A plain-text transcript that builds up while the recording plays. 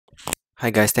Hi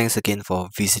guys, thanks again for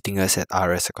visiting us at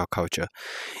RAS Aquaculture.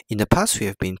 In the past, we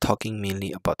have been talking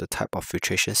mainly about the type of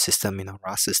filtration system in our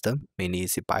RAS system, mainly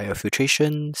is it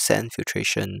biofiltration, sand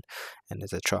filtration, and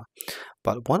etc.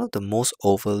 But one of the most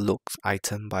overlooked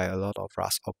item by a lot of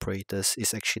RAS operators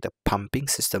is actually the pumping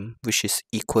system, which is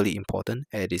equally important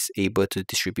and is able to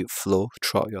distribute flow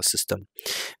throughout your system.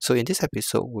 So in this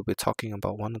episode, we'll be talking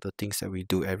about one of the things that we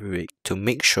do every week to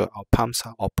make sure our pumps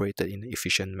are operated in an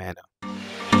efficient manner.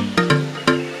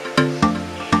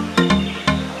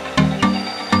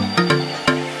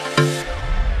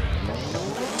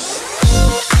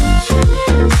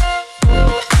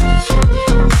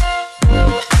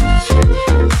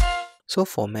 So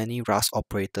for many RAS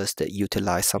operators that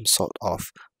utilize some sort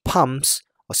of pumps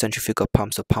or centrifugal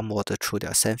pumps to pump water through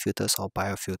their sand filters or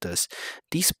biofilters,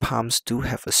 these pumps do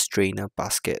have a strainer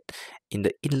basket in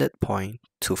the inlet point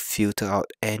to filter out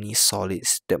any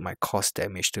solids that might cause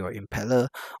damage to your impeller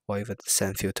or even the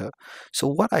sand filter. So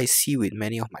what I see with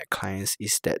many of my clients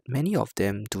is that many of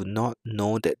them do not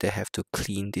know that they have to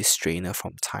clean this strainer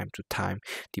from time to time,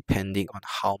 depending on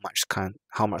how much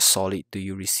solid do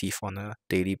you receive on a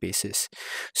daily basis.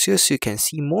 So as you can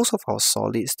see, most of our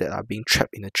solids that are being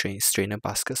trapped in the strainer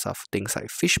baskets are things like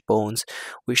fish bones,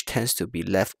 which tends to be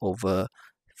leftover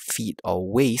feed or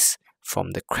waste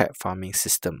from the crab farming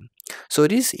system. So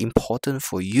it is important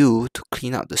for you to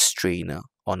clean out the strainer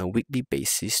on a weekly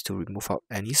basis to remove out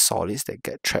any solids that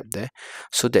get trapped there,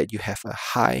 so that you have a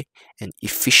high and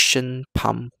efficient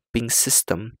pumping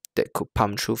system that could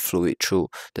pump through fluid through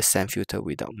the sand filter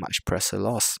without much pressure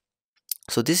loss.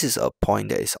 So this is a point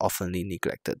that is oftenly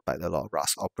neglected by a lot of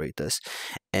RAS operators,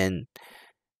 and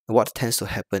what tends to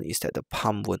happen is that the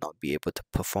pump will not be able to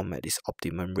perform at its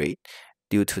optimum rate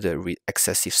due to the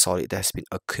excessive solid that has been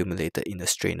accumulated in the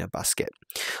strainer basket.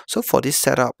 So for this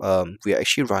setup, we are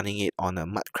actually running it on a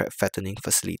mud crab fattening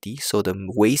facility. So the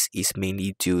waste is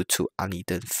mainly due to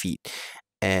uneaten feed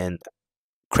and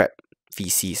crab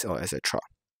feces or etc.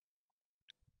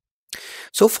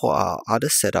 So for our other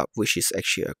setup, which is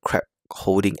actually a crab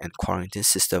holding and quarantine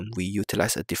system, we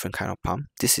utilize a different kind of pump.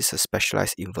 This is a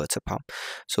specialized inverter pump.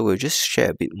 So we'll just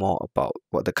share a bit more about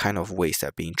what the kind of waste that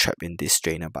are being trapped in this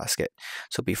strainer basket.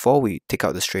 So before we take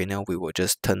out the strainer, we will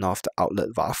just turn off the outlet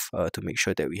valve to make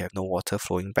sure that we have no water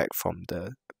flowing back from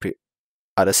the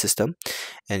other system.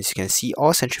 And as you can see,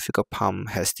 all centrifugal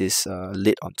pump has this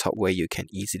lid on top where you can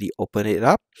easily open it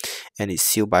up, and it's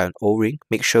sealed by an O-ring.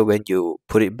 Make sure when you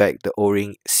put it back, the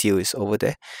O-ring seal is over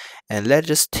there. And let's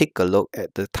just take a look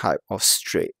at the type of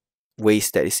straight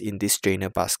waste that is in this strainer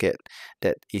basket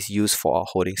that is used for our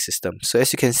holding system. So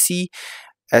as you can see,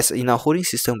 as in our holding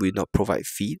system, we do not provide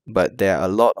feed, but there are a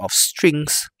lot of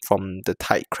strings from the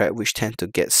tide crab which tend to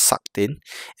get sucked in,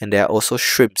 and there are also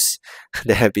shrimps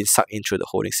that have been sucked in through the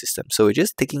holding system. So we're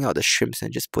just taking out the shrimps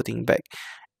and just putting back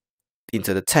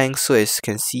into the tank. So as you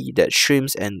can see that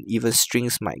shrimps and even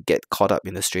strings might get caught up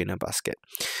in the strainer basket.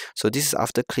 So this is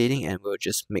after cleaning, and we'll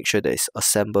just make sure that it's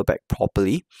assembled back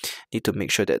properly. Need to make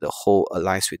sure that the hole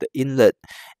aligns with the inlet,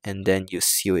 and then you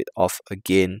seal it off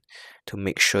again to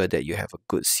make sure that you have a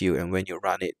good seal, and when you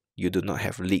run it, you do not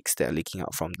have leaks that are leaking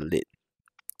out from the lid.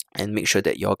 And make sure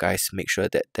that your guys make sure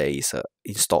that there is a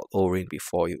installed O-ring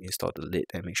before you install the lid,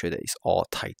 and make sure that it's all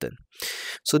tightened.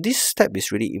 So this step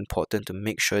is really important to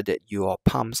make sure that your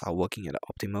pumps are working at an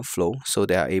optimal flow, so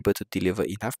they are able to deliver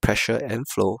enough pressure and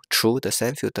flow through the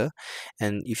sand filter.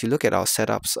 And if you look at our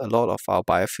setups, a lot of our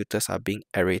biofilters are being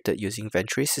aerated using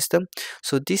venturi system.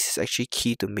 So this is actually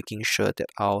key to making sure that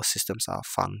our systems are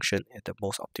function at the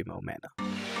most optimal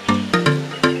manner.